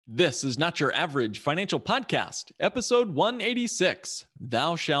This is Not Your Average Financial Podcast, episode 186,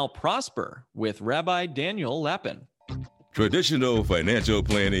 Thou Shalt Prosper, with Rabbi Daniel Lapin. Traditional financial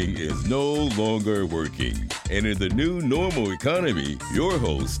planning is no longer working. And in the new normal economy, your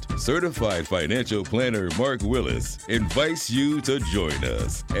host, certified financial planner Mark Willis, invites you to join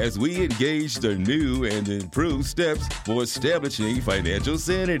us as we engage the new and improved steps for establishing financial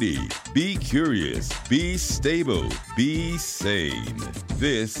sanity. Be curious, be stable, be sane.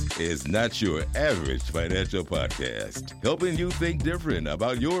 This is Not Your Average Financial Podcast, helping you think different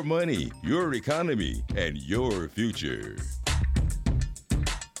about your money, your economy, and your future.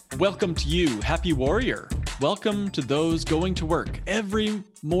 Welcome to you, Happy Warrior. Welcome to those going to work every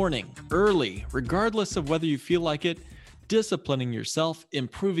morning, early, regardless of whether you feel like it, disciplining yourself,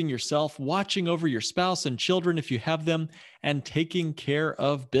 improving yourself, watching over your spouse and children if you have them, and taking care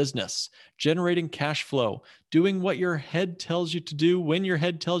of business, generating cash flow, doing what your head tells you to do when your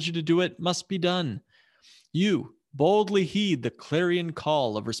head tells you to do it must be done. You boldly heed the clarion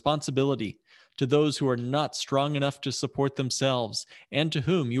call of responsibility to those who are not strong enough to support themselves and to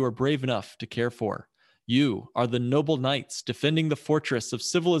whom you are brave enough to care for. You are the noble knights defending the fortress of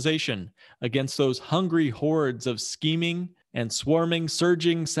civilization against those hungry hordes of scheming and swarming,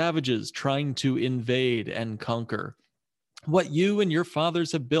 surging savages trying to invade and conquer. What you and your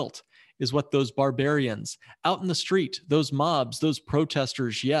fathers have built is what those barbarians out in the street, those mobs, those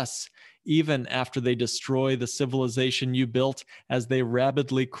protesters, yes, even after they destroy the civilization you built, as they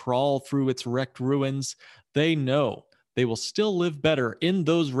rapidly crawl through its wrecked ruins, they know they will still live better in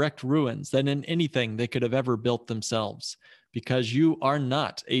those wrecked ruins than in anything they could have ever built themselves. Because you are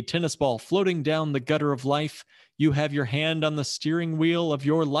not a tennis ball floating down the gutter of life. You have your hand on the steering wheel of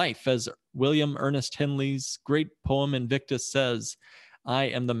your life, as William Ernest Henley's great poem Invictus says, I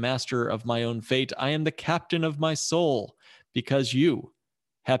am the master of my own fate. I am the captain of my soul. Because you,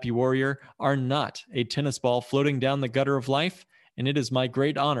 Happy Warrior, are not a tennis ball floating down the gutter of life, and it is my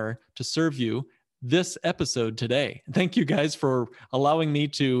great honor to serve you this episode today. Thank you guys for allowing me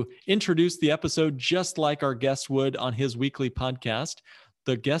to introduce the episode just like our guest would on his weekly podcast.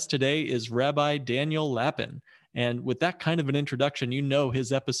 The guest today is Rabbi Daniel Lapin. And with that kind of an introduction, you know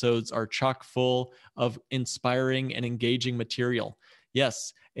his episodes are chock full of inspiring and engaging material.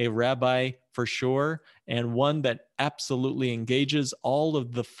 Yes, a rabbi for sure, and one that absolutely engages all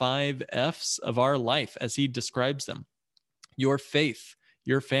of the 5 F's of our life as he describes them: your faith,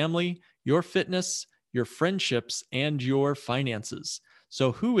 your family, your fitness, your friendships, and your finances.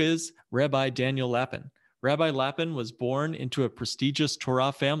 So who is Rabbi Daniel Lapin? Rabbi Lapin was born into a prestigious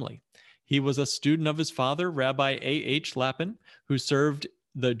Torah family. He was a student of his father, Rabbi A.H. Lapin, who served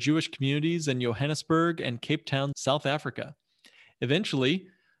the Jewish communities in Johannesburg and Cape Town, South Africa. Eventually,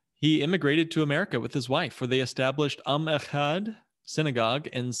 he immigrated to America with his wife, where they established Am Echad Synagogue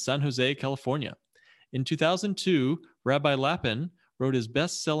in San Jose, California. In 2002, Rabbi Lapin wrote his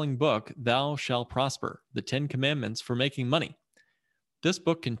best-selling book, Thou Shalt Prosper, The 10 Commandments for Making Money. This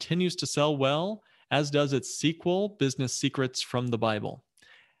book continues to sell well, as does its sequel, Business Secrets from the Bible.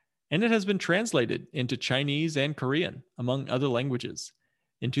 And it has been translated into Chinese and Korean, among other languages.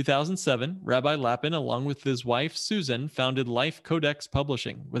 In 2007, Rabbi Lapin, along with his wife, Susan, founded Life Codex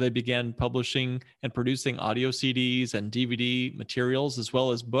Publishing, where they began publishing and producing audio CDs and DVD materials, as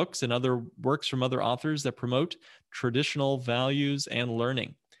well as books and other works from other authors that promote traditional values and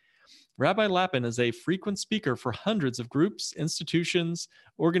learning. Rabbi Lapin is a frequent speaker for hundreds of groups, institutions,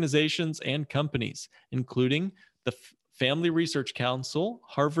 organizations, and companies, including the Family Research Council,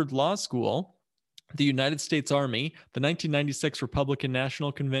 Harvard Law School, the United States Army, the 1996 Republican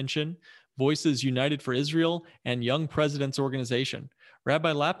National Convention, Voices United for Israel, and Young Presidents Organization.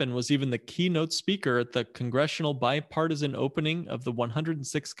 Rabbi Lapin was even the keynote speaker at the congressional bipartisan opening of the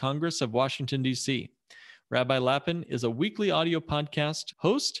 106th Congress of Washington, D.C. Rabbi Lapin is a weekly audio podcast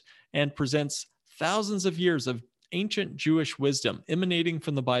host and presents thousands of years of ancient Jewish wisdom emanating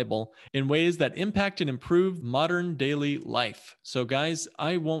from the Bible in ways that impact and improve modern daily life. So guys,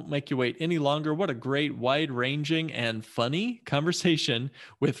 I won't make you wait any longer. What a great, wide-ranging, and funny conversation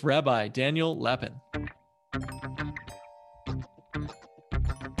with Rabbi Daniel Lapin.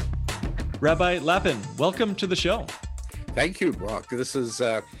 Rabbi Lapin, welcome to the show. Thank you, Brock. This is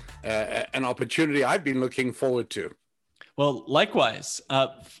an opportunity I've been looking forward to. Well, likewise,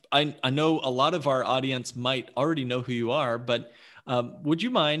 I know a lot of our audience might already know who you are, but would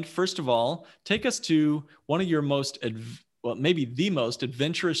you mind, first of all, take us to one of your maybe the most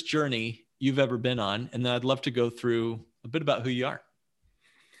adventurous journey you've ever been on, and then I'd love to go through a bit about who you are.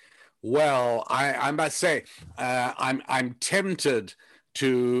 Well, I must say, I'm tempted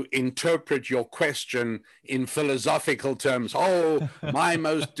to interpret your question in philosophical terms. Oh, my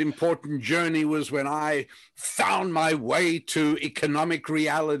most important journey was when I found my way to economic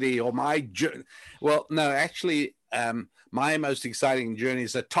reality, or well, no, actually, my most exciting journey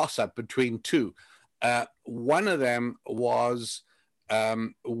is a toss-up between two. One of them was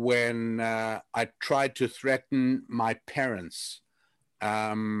when I tried to threaten my parents.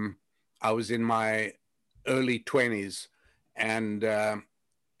 I was in my early 20s, and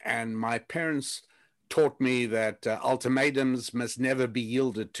my parents taught me that ultimatums must never be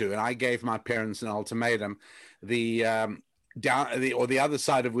yielded to, and I gave my parents an ultimatum. The other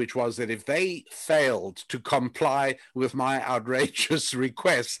side of which was that if they failed to comply with my outrageous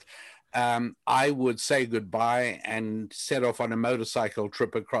request, I would say goodbye and set off on a motorcycle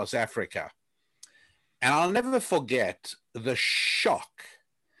trip across Africa. And I'll never forget the shock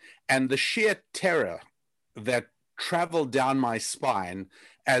and the sheer terror that traveled down my spine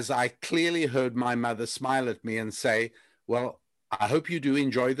as I clearly heard my mother smile at me and say, "Well, I hope you do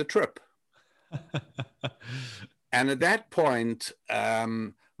enjoy the trip." And at that point,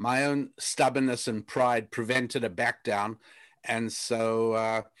 my own stubbornness and pride prevented a back down. And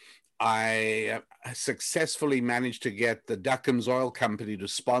so I successfully managed to get the Duckham's Oil Company to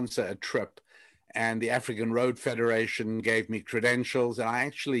sponsor a trip. And the African Road Federation gave me credentials. And I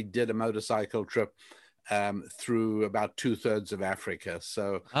actually did a motorcycle trip through about 2/3 of Africa.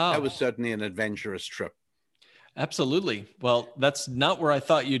 So that was certainly an adventurous trip. Absolutely. Well, that's not where I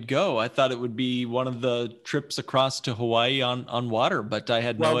thought you'd go. I thought it would be one of the trips across to Hawaii on water, but I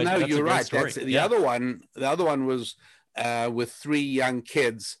had no idea. No, you're right. That's, the other one was with 3 young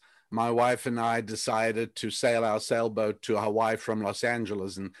kids. My wife and I decided to sail our sailboat to Hawaii from Los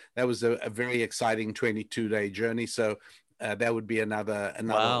Angeles, and that was a very exciting 22-day journey. So that would be another.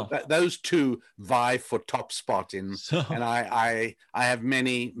 Wow. Those two vie for top spot and I have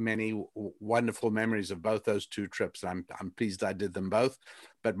many wonderful memories of both those 2 trips. I'm pleased I did them both,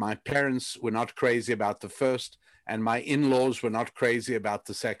 but my parents were not crazy about the first, and my in-laws were not crazy about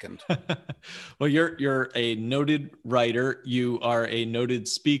the second. Well, you're a noted writer, you are a noted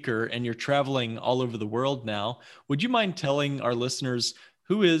speaker, and you're traveling all over the world now. Would you mind telling our listeners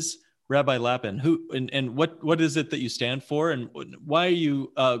who is Rabbi Lapin, who and what is it that you stand for, and why are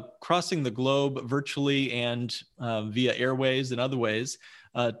you crossing the globe virtually and via airways and other ways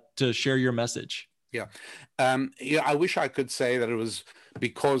to share your message? Yeah, I wish I could say that it was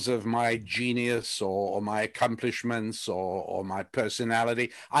because of my genius or my accomplishments or my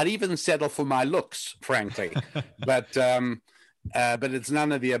personality. I'd even settle for my looks, frankly, but it's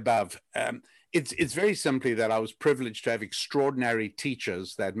none of the above. It's very simply that I was privileged to have extraordinary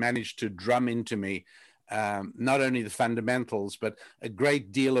teachers that managed to drum into me not only the fundamentals, but a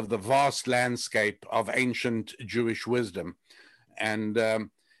great deal of the vast landscape of ancient Jewish wisdom. And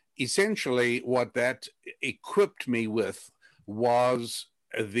essentially what that equipped me with was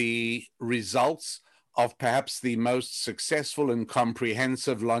the results of perhaps the most successful and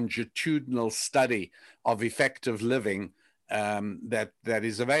comprehensive longitudinal study of effective living that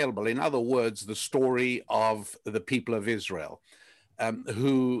is available. In other words, the story of the people of Israel,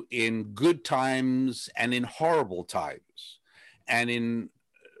 who in good times and in horrible times, and in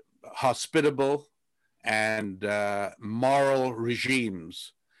hospitable and moral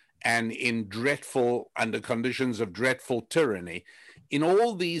regimes, and under conditions of dreadful tyranny, in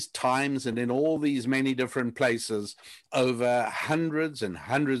all these times and in all these many different places over hundreds and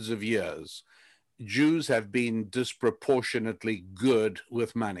hundreds of years, Jews have been disproportionately good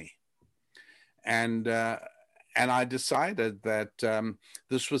with money. And I decided that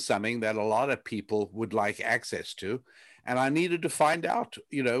this was something that a lot of people would like access to. And I needed to find out,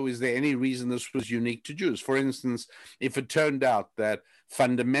 is there any reason this was unique to Jews? For instance, if it turned out that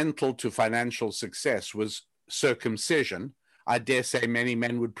fundamental to financial success was circumcision, I dare say many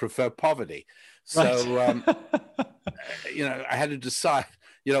men would prefer poverty. So, right. I had to decide,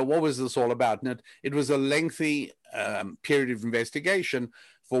 what was this all about? And it was a lengthy period of investigation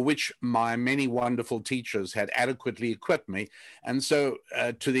for which my many wonderful teachers had adequately equipped me. And so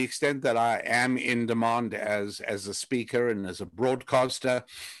to the extent that I am in demand as a speaker and as a broadcaster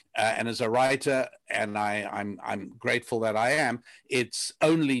and as a writer, and I'm grateful that I am, it's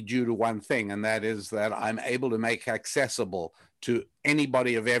only due to one thing, and that is that I'm able to make accessible to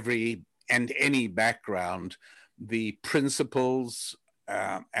anybody of every and any background the principles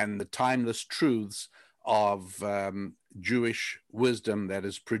and the timeless truths of Jewish wisdom that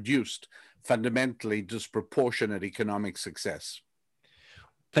has produced fundamentally disproportionate economic success.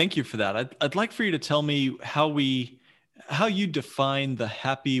 Thank you for that. I'd like for you to tell me how you define the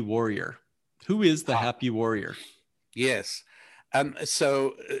happy warrior. Who is the happy warrior? Yes.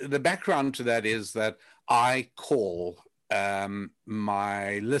 So the background to that is that I call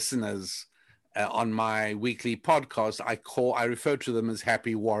my listeners on my weekly podcast, I refer to them as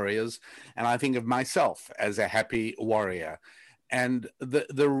happy warriors, and I think of myself as a happy warrior. And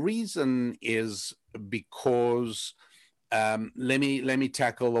the reason is because let me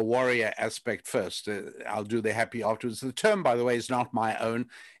tackle the warrior aspect first. I'll do the happy afterwards. The term, by the way, is not my own.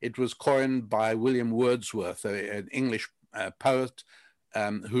 It was coined by William Wordsworth, an English poet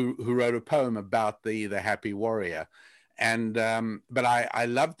who wrote a poem about the happy warrior. And but I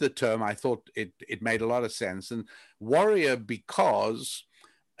loved the term. I thought it made a lot of sense. And warrior because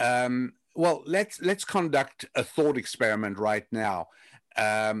well, let's conduct a thought experiment right now.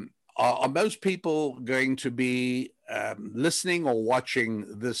 Are most people going to be listening or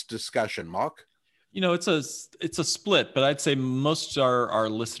watching this discussion, Mark? It's a split, but I'd say most are our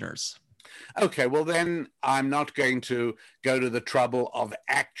listeners. Okay, well then I'm not going to go to the trouble of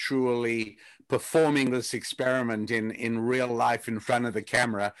actually performing this experiment in real life in front of the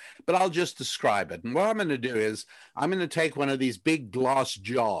camera, but I'll just describe it. And what I'm going to do is I'm going to take one of these big glass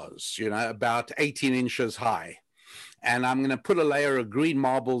jars, about 18 inches high. And I'm going to put a layer of green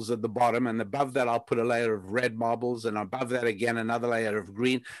marbles at the bottom, and above that I'll put a layer of red marbles, and above that again another layer of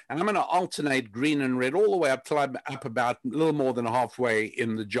green. And I'm going to alternate green and red all the way up till I'm up about a little more than halfway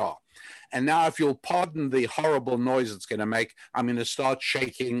in the jar. And now, if you'll pardon the horrible noise it's going to make, I'm going to start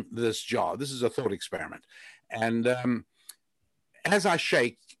shaking this jar. This is a thought experiment. And as I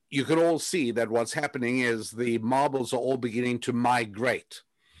shake, you can all see that what's happening is the marbles are all beginning to migrate.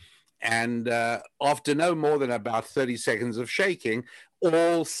 And after no more than about 30 seconds of shaking,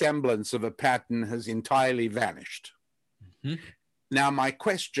 all semblance of a pattern has entirely vanished. Mm-hmm. Now, my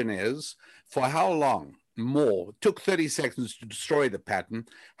question is, for how long more? It took 30 seconds to destroy the pattern.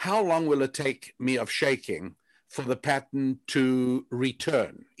 How long will it take me of shaking for the pattern to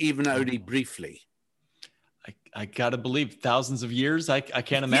return, even only briefly? I gotta believe thousands of years. I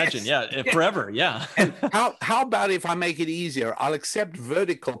can't imagine. Yes. Yeah, forever. Yeah. And how about if I make it easier? I'll accept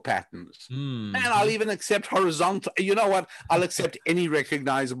vertical patterns, and I'll even accept horizontal. You know what? I'll accept any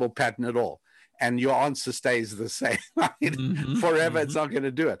recognizable pattern at all, and your answer stays the same. Forever, it's not going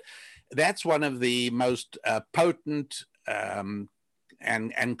to do it. That's one of the most potent and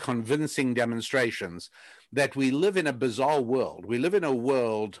convincing demonstrations that we live in a bizarre world. We live in a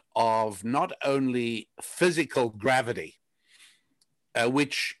world of not only physical gravity,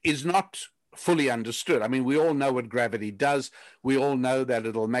 which is not fully understood. I mean, we all know what gravity does. We all know that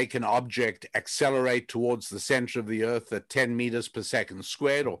it'll make an object accelerate towards the center of the earth at 10 meters per second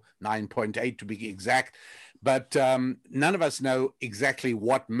squared, or 9.8 to be exact. But none of us know exactly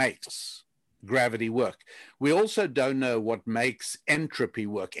what makes gravity work. We also don't know what makes entropy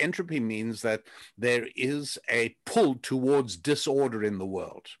work. Entropy means that there is a pull towards disorder in the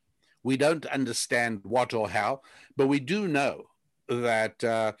world. We don't understand what or how, but we do know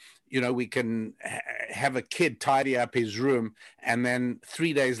that we can have a kid tidy up his room, and then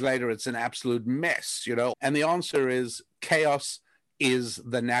 3 days later it's an absolute mess. And the answer is chaos is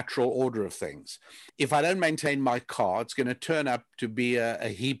the natural order of things. If I don't maintain my car, it's going to turn up to be a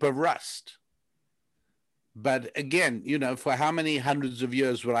heap of rust. But again, for how many hundreds of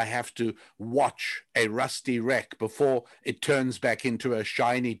years will I have to watch a rusty wreck before it turns back into a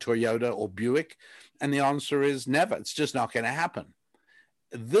shiny Toyota or Buick? And the answer is never. It's just not going to happen.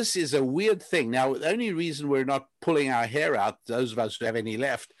 This is a weird thing. Now, the only reason we're not pulling our hair out, those of us who have any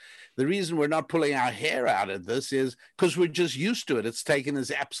left, the reason we're not pulling our hair out of this is because we're just used to it. It's taken as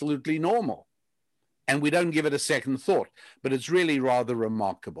absolutely normal. And we don't give it a second thought. But it's really rather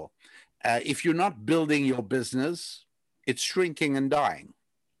remarkable. If you're not building your business, it's shrinking and dying.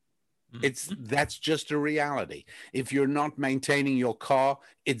 That's just a reality. If you're not maintaining your car,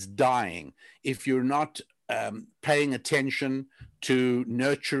 it's dying. If you're not paying attention to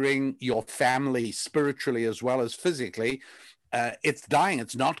nurturing your family spiritually as well as physically, it's dying.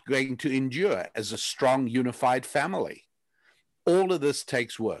 It's not going to endure as a strong, unified family. All of this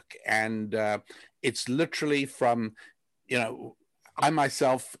takes work. And it's literally from, I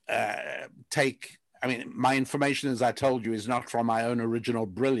myself my information, as I told you, is not from my own original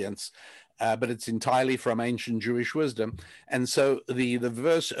brilliance, but it's entirely from ancient Jewish wisdom. And so the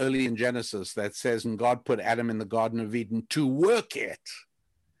verse early in Genesis that says, and God put Adam in the Garden of Eden to work it.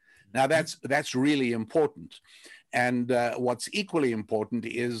 Now that's really important. And what's equally important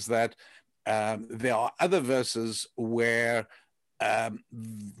is that there are other verses where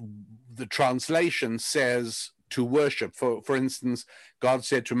the translation says to worship. For instance, God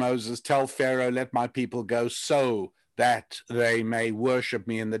said to Moses, tell Pharaoh, let my people go so that they may worship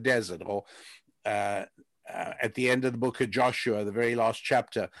me in the desert. Or at the end of the book of Joshua, the very last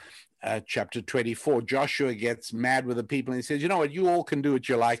chapter, chapter 24, Joshua gets mad with the people and he says, you know what, you all can do what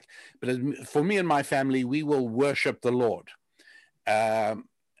you like, but for me and my family, we will worship the Lord.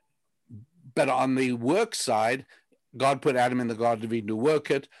 But on the work side, God put Adam in the Garden of Eden to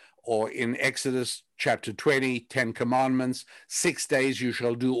work it, or in Exodus chapter 20, 10 commandments, 6 days you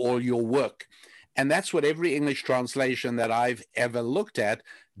shall do all your work. And that's what every English translation that I've ever looked at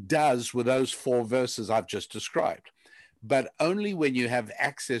does with those 4 verses I've just described. But only when you have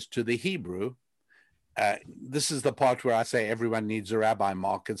access to the Hebrew, this is the part where I say everyone needs a rabbi,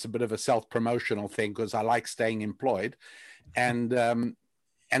 Mark. It's a bit of a self-promotional thing because I like staying employed. And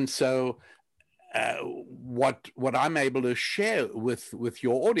so what I'm able to share with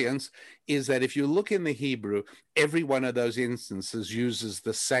your audience is that if you look in the Hebrew, every one of those instances uses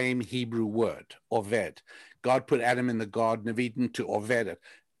the same Hebrew word, oved. God put Adam in the Garden of Eden to oved it.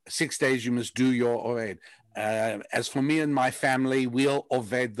 6 days you must do your oved. As for me and my family, we'll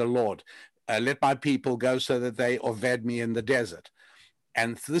oved the Lord. Let my people go so that they oved me in the desert.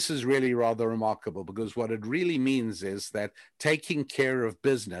 And this is really rather remarkable because what it really means is that taking care of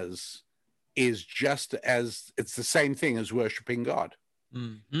business is just as, it's the same thing as worshiping God.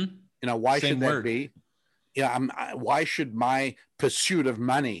 Mm-hmm. You know, why Same should that word. be? Yeah, why should my pursuit of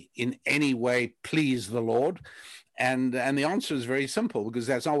money in any way please the Lord? And the answer is very simple, because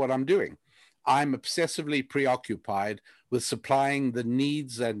that's not what I'm doing. I'm obsessively preoccupied with supplying the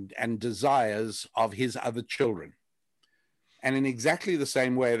needs and desires of his other children. And in exactly the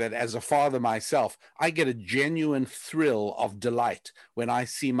same way that as a father myself, I get a genuine thrill of delight when I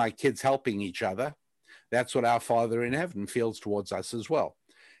see my kids helping each other. That's what our Father in heaven feels towards us as well.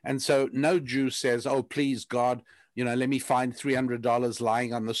 And so no Jew says, oh, please, God, you know, let me find $300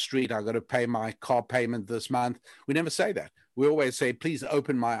 lying on the street. I've got to pay my car payment this month. We never say that. We always say, please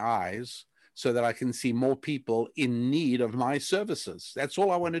open my eyes so that I can see more people in need of my services. That's all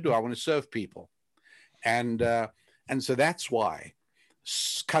I want to do. I want to serve people. And so that's why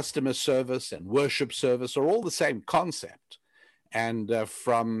customer service and worship service are all the same concept. And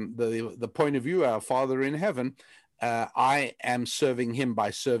from the point of view of our Father in heaven, I am serving him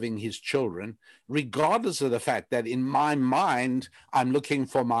by serving his children, regardless of the fact that in my mind, I'm looking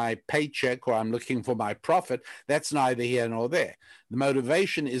for my paycheck or I'm looking for my profit. That's neither here nor there. The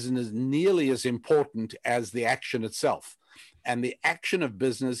motivation isn't as nearly as important as the action itself. And the action of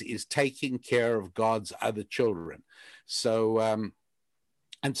business is taking care of God's other children. So,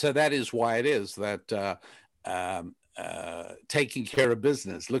 and so that is why it is that taking care of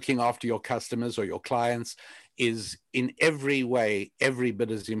business, looking after your customers or your clients is in every way, every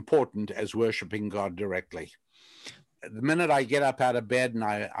bit as important as worshiping God directly. The minute I get up out of bed and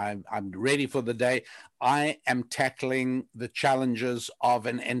I'm ready for the day, I am tackling the challenges of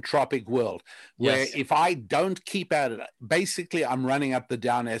an entropic world where Yes. if I don't keep at it, basically I'm running up the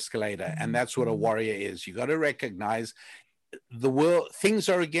down escalator. And that's what a warrior is. You got to recognize the world, things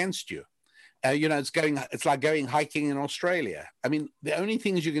are against you. You know, it's like going hiking in Australia. I mean, the only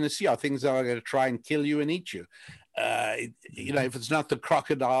things you're going to see are things that are going to try and kill you and eat you. You know, if it's not the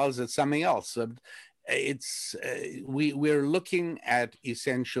crocodiles, it's something else. We're looking at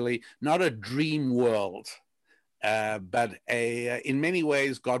essentially not a dream world, but in many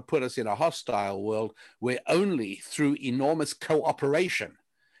ways, God put us in a hostile world where only through enormous cooperation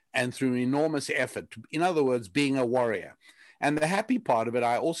and through enormous effort, in other words, being a warrior. And the happy part of it,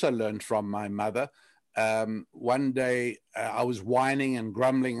 I also learned from my mother. One day I was whining and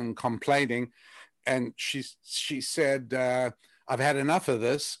grumbling and complaining, and she said, I've had enough of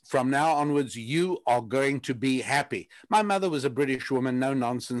this. From now onwards, you are going to be happy. My mother was a British woman, no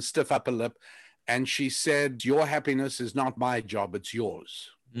nonsense, stiff upper lip. And she said, your happiness is not my job, it's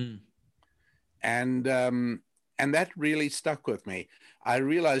yours. Mm. And that really stuck with me. I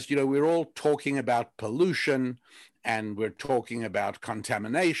realized, you know, we're all talking about pollution and we're talking about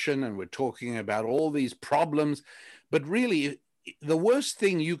contamination and we're talking about all these problems. But really, the worst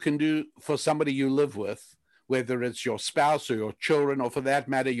thing you can do for somebody you live with, whether it's your spouse or your children, or for that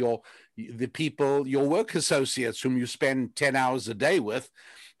matter, your work associates whom you spend 10 hours a day with,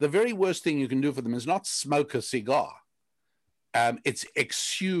 the very worst thing you can do for them is not smoke a cigar. It's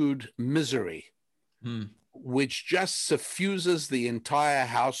exude misery, which just suffuses the entire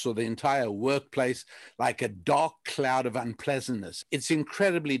house or the entire workplace like a dark cloud of unpleasantness. It's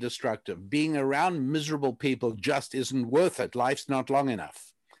incredibly destructive. Being around miserable people just isn't worth it. Life's not long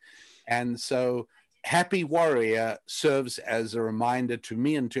enough. And so Happy Warrior serves as a reminder to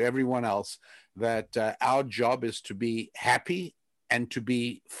me and to everyone else that our job is to be happy and to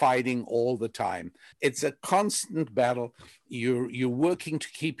be fighting all the time. It's a constant battle. You're working to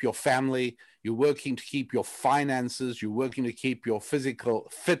keep your family, you're working to keep your finances, you're working to keep your physical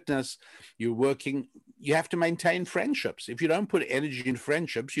fitness, you have to maintain friendships. If you don't put energy in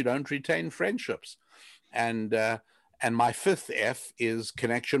friendships, you don't retain friendships. And my fifth F is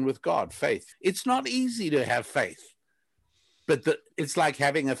connection with God, faith. It's not easy to have faith, but it's like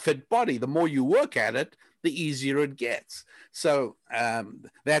having a fit body. The more you work at it, the easier it gets. So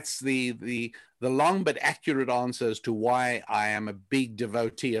that's the long but accurate answer as to why I am a big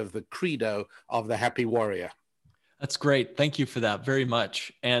devotee of the credo of the Happy Warrior. That's great. Thank you for that very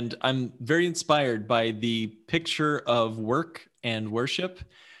much. And I'm very inspired by the picture of work and worship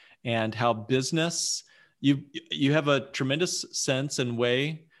and how business, you have a tremendous sense and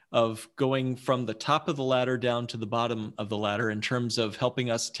way of going from the top of the ladder down to the bottom of the ladder in terms of helping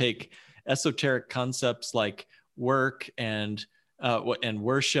us take esoteric concepts like work and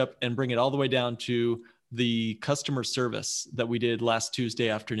worship and bring it all the way down to the customer service that we did last Tuesday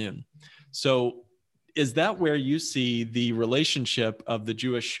afternoon. So is that where you see the relationship of the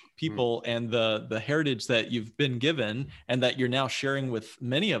Jewish people and the heritage that you've been given and that you're now sharing with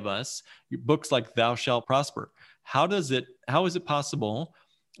many of us, books like Thou Shalt Prosper? How is it possible,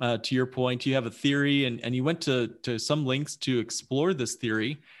 to your point, you have a theory and you went to some links to explore this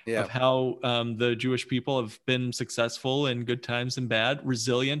theory of how the Jewish people have been successful in good times and bad.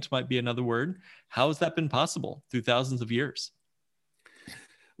 Resilient might be another word. How has that been possible through thousands of years?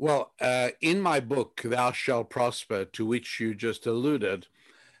 Well, in my book, Thou Shalt Prosper, to which you just alluded,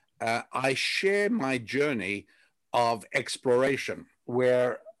 I share my journey of exploration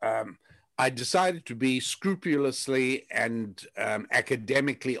where I decided to be scrupulously and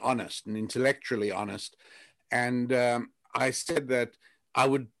academically honest and intellectually honest. And I said that I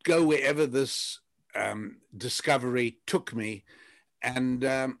would go wherever this discovery took me. And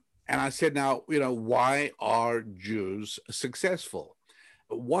I said, now, why are Jews successful?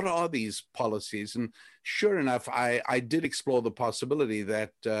 What are these policies? And sure enough, I did explore the possibility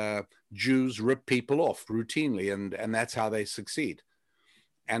that Jews rip people off routinely, and that's how they succeed.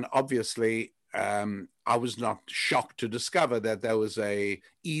 And obviously, I was not shocked to discover that there was a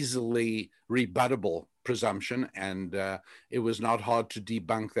easily rebuttable presumption, and it was not hard to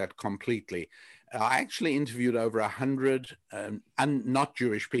debunk that completely. I actually interviewed over 100 not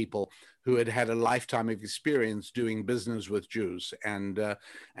Jewish people who had had a lifetime of experience doing business with Jews. And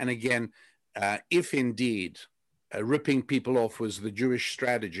again, if indeed ripping people off was the Jewish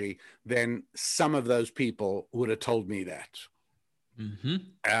strategy, then some of those people would have told me that. Mm-hmm.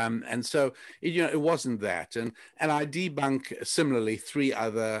 And so, it wasn't that. And I debunk similarly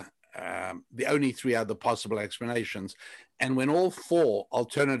the only three other possible explanations. And when all four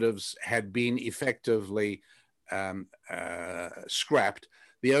alternatives had been effectively scrapped,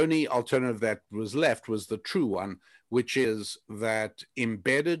 the only alternative that was left was the true one, which is that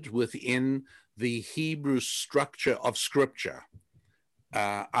embedded within the Hebrew structure of Scripture,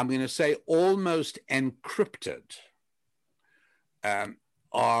 I'm going to say almost encrypted,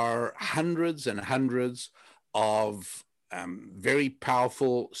 are hundreds and hundreds of very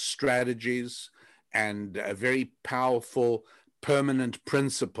powerful strategies and very powerful permanent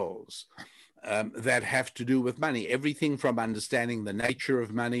principles that have to do with money. Everything from understanding the nature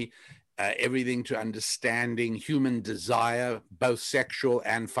of money, everything to understanding human desire, both sexual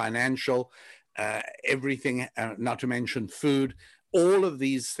and financial, everything, not to mention food. All of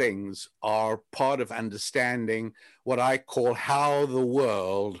these things are part of understanding what I call how the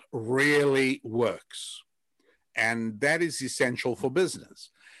world really works. And that is essential for business.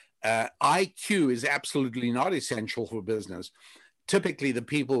 IQ is absolutely not essential for business. Typically, the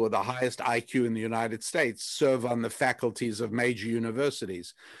people with the highest IQ in the United States serve on the faculties of major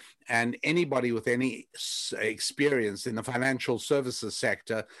universities. And anybody with any experience in the financial services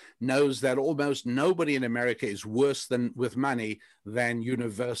sector knows that almost nobody in America is worse with money than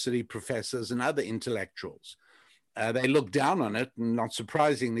university professors and other intellectuals. They look down on it, and not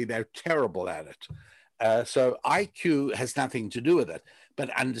surprisingly, they're terrible at it. So IQ has nothing to do with it, but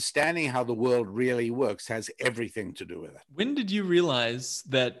understanding how the world really works has everything to do with it. When did you realize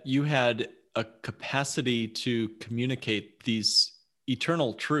that you had a capacity to communicate these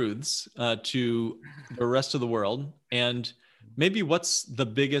eternal truths to the rest of the world? And maybe what's the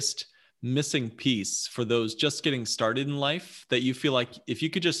biggest missing piece for those just getting started in life that you feel like if you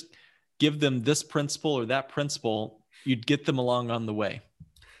could just give them this principle or that principle, you'd get them along on the way?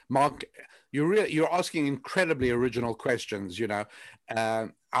 Mark, you're asking incredibly original questions. I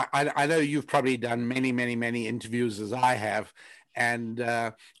know you've probably done many interviews as I have, And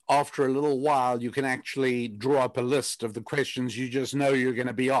after a little while, you can actually draw up a list of the questions you just know you're going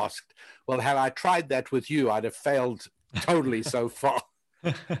to be asked. Well, had I tried that with you, I'd have failed totally so far.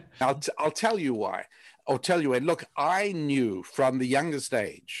 I'll tell you why. I'll tell you why. Look, I knew from the youngest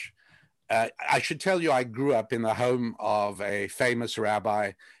age. I should tell you, I grew up in the home of a famous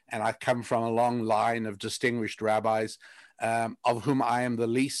rabbi, and I come from a long line of distinguished rabbis, of whom I am the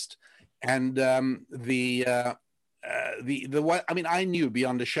least. And I knew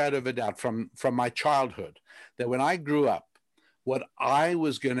beyond a shadow of a doubt from my childhood that when I grew up, what I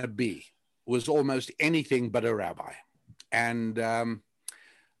was going to be was almost anything but a rabbi. And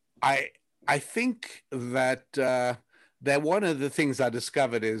I think that one of the things I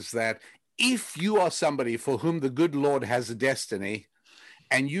discovered is that if you are somebody for whom the good Lord has a destiny,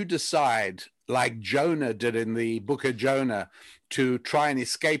 and you decide, like Jonah did in the book of Jonah, to try and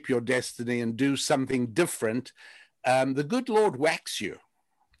escape your destiny and do something different, the good Lord whacks you.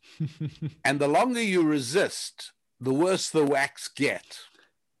 And the longer you resist, the worse the whacks get.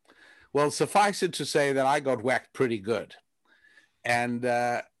 Well, suffice it to say that I got whacked pretty good. And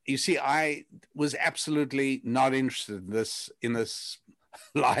you see, I was absolutely not interested in this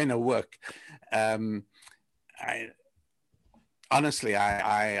line of work. Honestly,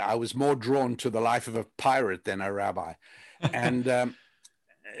 I was more drawn to the life of a pirate than a rabbi. And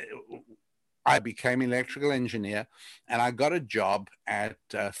I became an electrical engineer, and I got a job at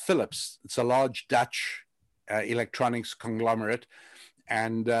Philips. It's a large Dutch electronics conglomerate.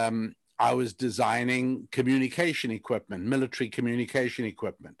 And I was designing communication equipment, military communication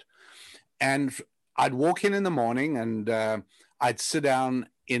equipment. And I'd walk in the morning, and I'd sit down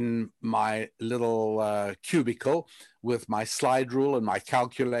in my little cubicle with my slide rule and my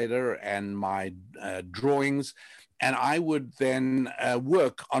calculator and my drawings. And I would then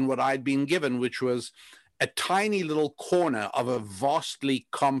work on what I'd been given, which was a tiny little corner of a vastly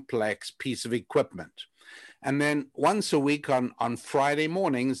complex piece of equipment. And then once a week on Friday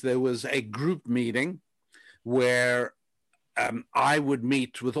mornings, there was a group meeting where I would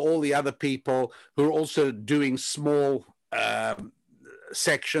meet with all the other people who are also doing small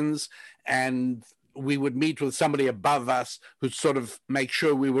sections, and we would meet with somebody above us who'd sort of make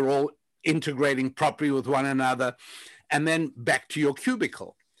sure we were all integrating properly with one another, and then back to your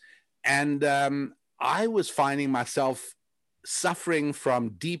cubicle. And I was finding myself suffering from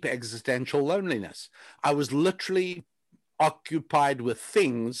deep existential loneliness. I was literally occupied with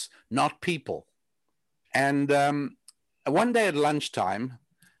things, not people. And one day at lunchtime,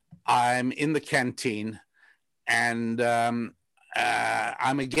 I'm in the canteen, and I'm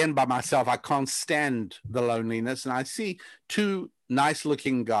again by myself. I can't stand the loneliness. And I see two nice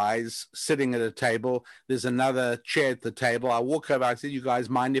looking guys sitting at a table. There's another chair at the table. I walk over. I said, "You guys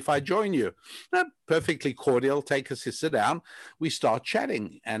mind if I join you?" Perfectly cordial. Take us to sit down. We start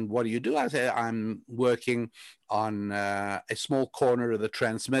chatting. And what do you do? I say, "I'm working on a small corner of the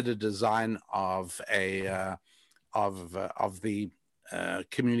transmitter design of the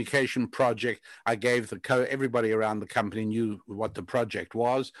communication project." I gave everybody around the company knew what the project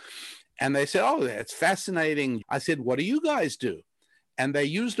was. And they said, "Oh, that's fascinating." I said, "What do you guys do?" And they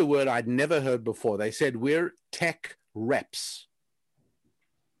used a word I'd never heard before. They said, "We're tech reps."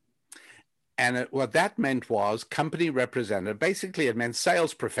 And what that meant was company representative. Basically, it meant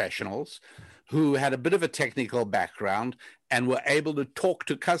sales professionals who had a bit of a technical background and were able to talk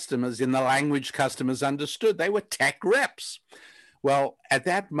to customers in the language customers understood. They were tech reps. Well, at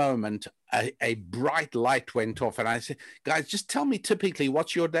that moment, a bright light went off, and I said, "Guys, just tell me typically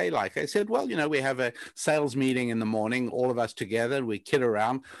what's your day like?" I said, "Well, we have a sales meeting in the morning, all of us together, we kid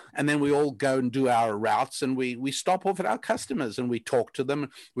around, and then we all go and do our routes, and we stop off at our customers, and we talk to them.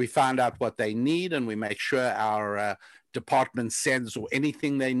 We find out what they need, and we make sure our department sends or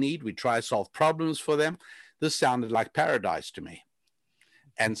anything they need. We try to solve problems for them." This sounded like paradise to me.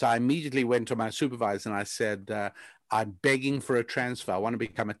 And so I immediately went to my supervisor, and I said, "I'm begging for a transfer. I want to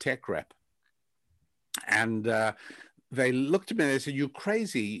become a tech rep." And they looked at me and they said, "You're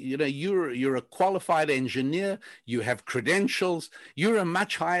crazy. You're a qualified engineer. You have credentials. You're a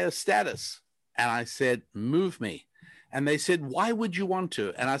much higher status." And I said, "Move me." And they said, "Why would you want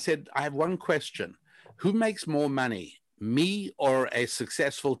to?" And I said, "I have one question. Who makes more money, me or a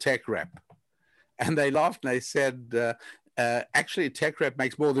successful tech rep?" And they laughed and they said, "Actually, a tech rep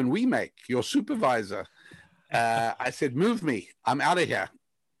makes more than we make, your supervisor." I said, "Move me. I'm out of here."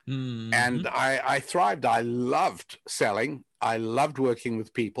 Mm-hmm. And I thrived. I loved selling. I loved working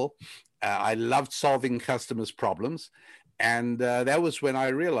with people. I loved solving customers' problems. And that was when I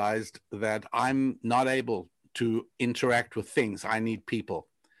realized that I'm not able to interact with things. I need people.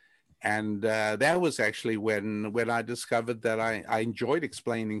 And that was actually when I discovered that I enjoyed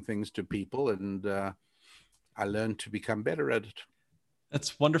explaining things to people, and I learned to become better at it.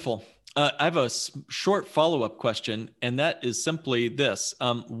 That's wonderful. I have a short follow-up question, and that is simply this.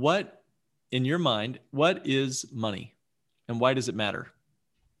 What, in your mind, what is money, and why does it matter?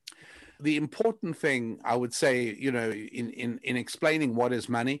 The important thing I would say, in explaining what is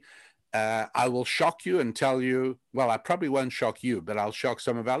money, I will shock you and tell you, well, I probably won't shock you, but I'll shock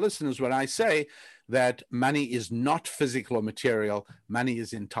some of our listeners when I say that money is not physical or material. Money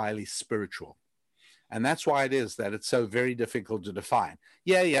is entirely spiritual. And that's why it is that it's so very difficult to define.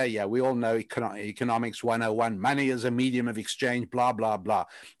 Yeah. We all know economics 101. Money is a medium of exchange, blah, blah, blah.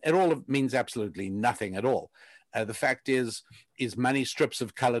 It all means absolutely nothing at all. The fact is money strips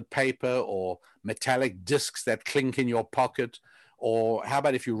of colored paper or metallic discs that clink in your pocket? Or how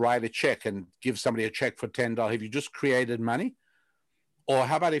about if you write a check and give somebody a check for $10? Have you just created money? Or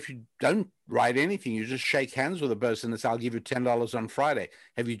how about if you don't write anything, you just shake hands with a person and say, I'll give you $10 on Friday.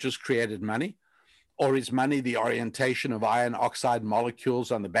 Have you just created money? Or is money the orientation of iron oxide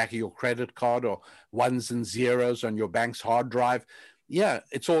molecules on the back of your credit card, or ones and zeros on your bank's hard drive? Yeah,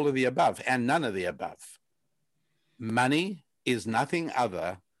 it's all of the above and none of the above. Money is nothing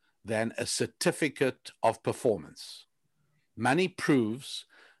other than a certificate of performance. Money proves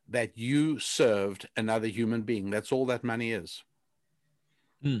that you served another human being. That's all that money is.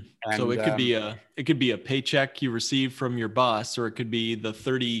 So it could be a paycheck you receive from your boss, or it could be the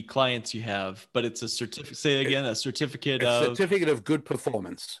 30 clients you have, but it's a certificate. Say again, a certificate of good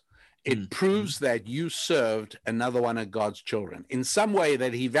performance. It proves that you served another one of God's children in some way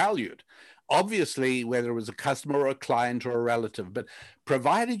that he valued. Obviously, whether it was a customer or a client or a relative, but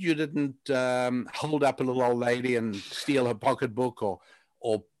provided you didn't hold up a little old lady and steal her pocketbook, or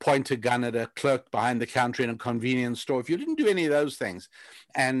point a gun at a clerk behind the counter in a convenience store, if you didn't do any of those things,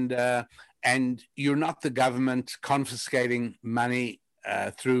 and you're not the government confiscating money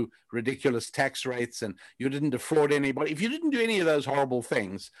through ridiculous tax rates, and you didn't defraud anybody, if you didn't do any of those horrible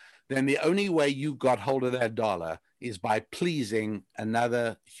things, then the only way you got hold of that dollar is by pleasing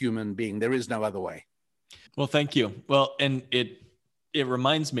another human being. There is no other way. Well, thank you. Well, and it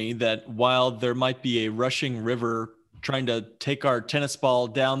reminds me that while there might be a rushing river trying to take our tennis ball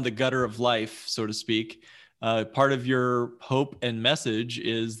down the gutter of life, so to speak, part of your hope and message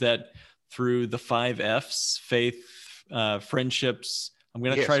is that through the 5 F's, faith, friendships, I'm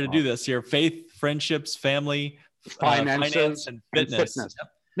going to try to do this here: faith, friendships, family, finance, and fitness. Yep.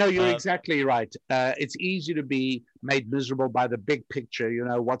 No, you're exactly right. It's easy to be made miserable by the big picture,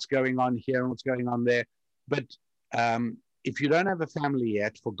 what's going on here and what's going on there. But if you don't have a family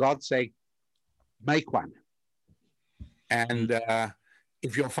yet, for God's sake, make one. And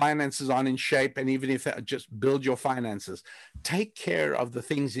if your finances aren't in shape, and even if just build your finances, take care of the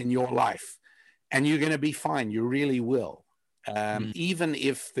things in your life, and you're going to be fine. You really will. Even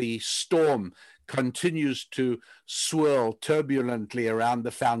if the storm continues to swirl turbulently around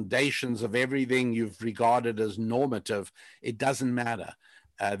the foundations of everything you've regarded as normative, it doesn't matter.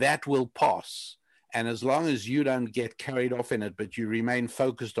 That will pass. And as long as you don't get carried off in it, but you remain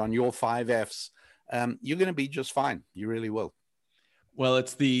focused on your 5 F's, you're going to be just fine. You really will. Well,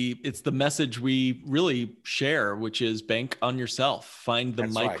 it's the message we really share, which is bank on yourself. Find the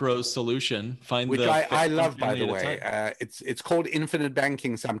micro solution. Which I love, by the way. It's called infinite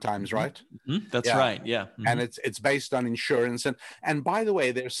banking sometimes, right? Mm-hmm. That's right. Yeah. Mm-hmm. And it's based on insurance. And by the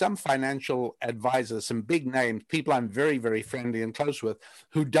way, there's some financial advisors, some big names, people I'm very, very friendly and close with,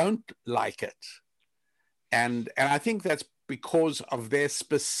 who don't like it. And I think that's because of their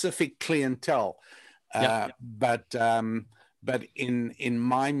specific clientele. But in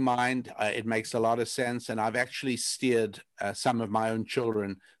my mind, it makes a lot of sense, and I've actually steered some of my own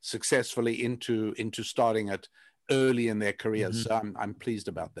children successfully into starting it early in their careers. So I'm pleased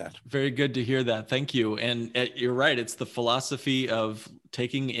about that. Very good to hear that. Thank you. And you're right. It's the philosophy of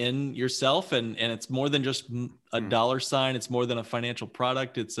taking in yourself, and it's more than just a dollar sign. It's more than a financial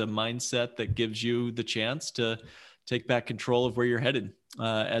product. It's a mindset that gives you the chance to take back control of where you're headed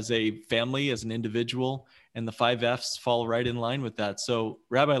as a family, as an individual. And the 5 F's fall right in line with that. So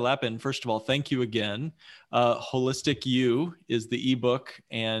Rabbi Lapin, first of all, thank you again. Holistic You is the ebook,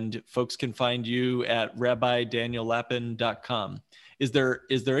 and folks can find you at rabbidaniellapin.com. Is there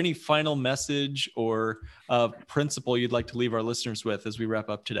any final message or principle you'd like to leave our listeners with as we wrap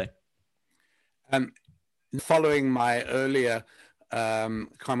up today? Following my earlier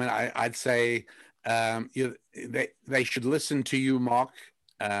comment, I'd say they should listen to you, Mark.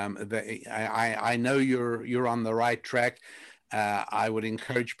 I know you're on the right track. I would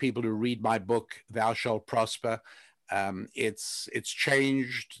encourage people to read my book, Thou Shalt Prosper. It's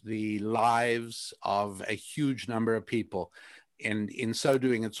changed the lives of a huge number of people. And in so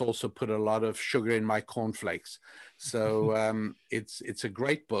doing, it's also put a lot of sugar in my cornflakes. So it's a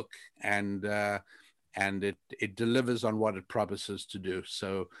great book, and it delivers on what it promises to do.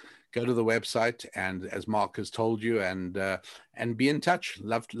 So go to the website, and as Mark has told you, and be in touch.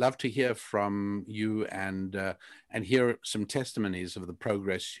 Love to hear from you, and hear some testimonies of the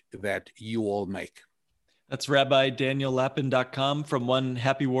progress that you all make. That's RabbiDanielLapin.com, from one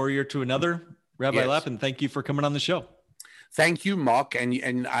happy warrior to another. Rabbi Yes. Lapin, thank you for coming on the show. Thank you, Mark.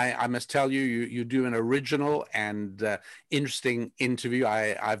 And I must tell you, you do an original and interesting interview.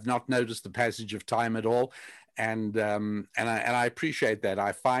 I've not noticed the passage of time at all. And I appreciate that.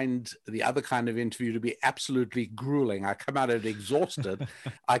 I find the other kind of interview to be absolutely grueling. I come out of it exhausted.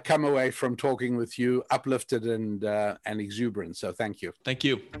 I come away from talking with you uplifted and exuberant. So thank you. Thank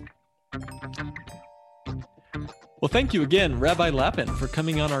you. Well, thank you again, Rabbi Lapin, for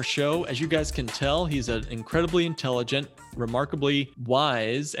coming on our show. As you guys can tell, he's an incredibly intelligent, remarkably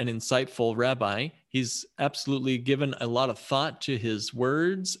wise, and insightful rabbi. He's absolutely given a lot of thought to his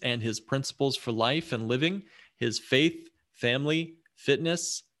words and his principles for life and living, his faith, family,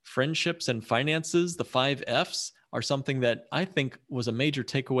 fitness, friendships, and finances. The 5 F's are something that I think was a major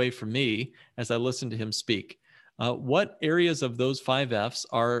takeaway for me as I listened to him speak. What areas of those 5 F's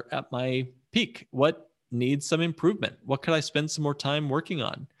are at my peak? What needs some improvement? What could I spend some more time working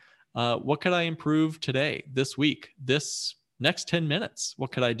on? What could I improve today, this week, this next 10 minutes?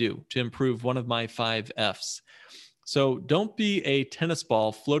 What could I do to improve one of my 5 F's? So don't be a tennis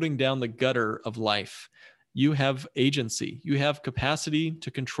ball floating down the gutter of life. You have agency. You have capacity to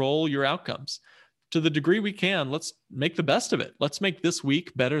control your outcomes. To the degree we can, let's make the best of it. Let's make this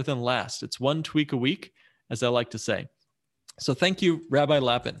week better than last. It's one tweak a week, as I like to say. So thank you, Rabbi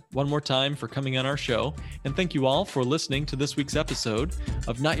Lapin, one more time for coming on our show. And thank you all for listening to this week's episode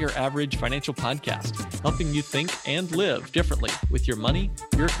of Not Your Average Financial Podcast, helping you think and live differently with your money,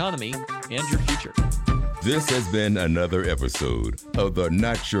 your economy, and your future. This has been another episode of the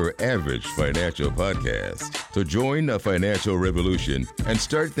Not Your Average Financial Podcast. To join the financial revolution and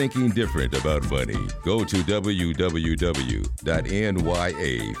start thinking different about money, go to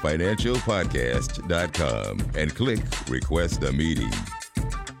www.nyafinancialpodcast.com and click Request a Meeting.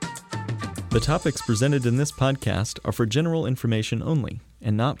 The topics presented in this podcast are for general information only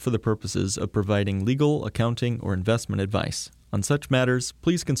and not for the purposes of providing legal, accounting, or investment advice. On such matters,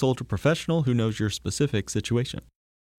 please consult a professional who knows your specific situation.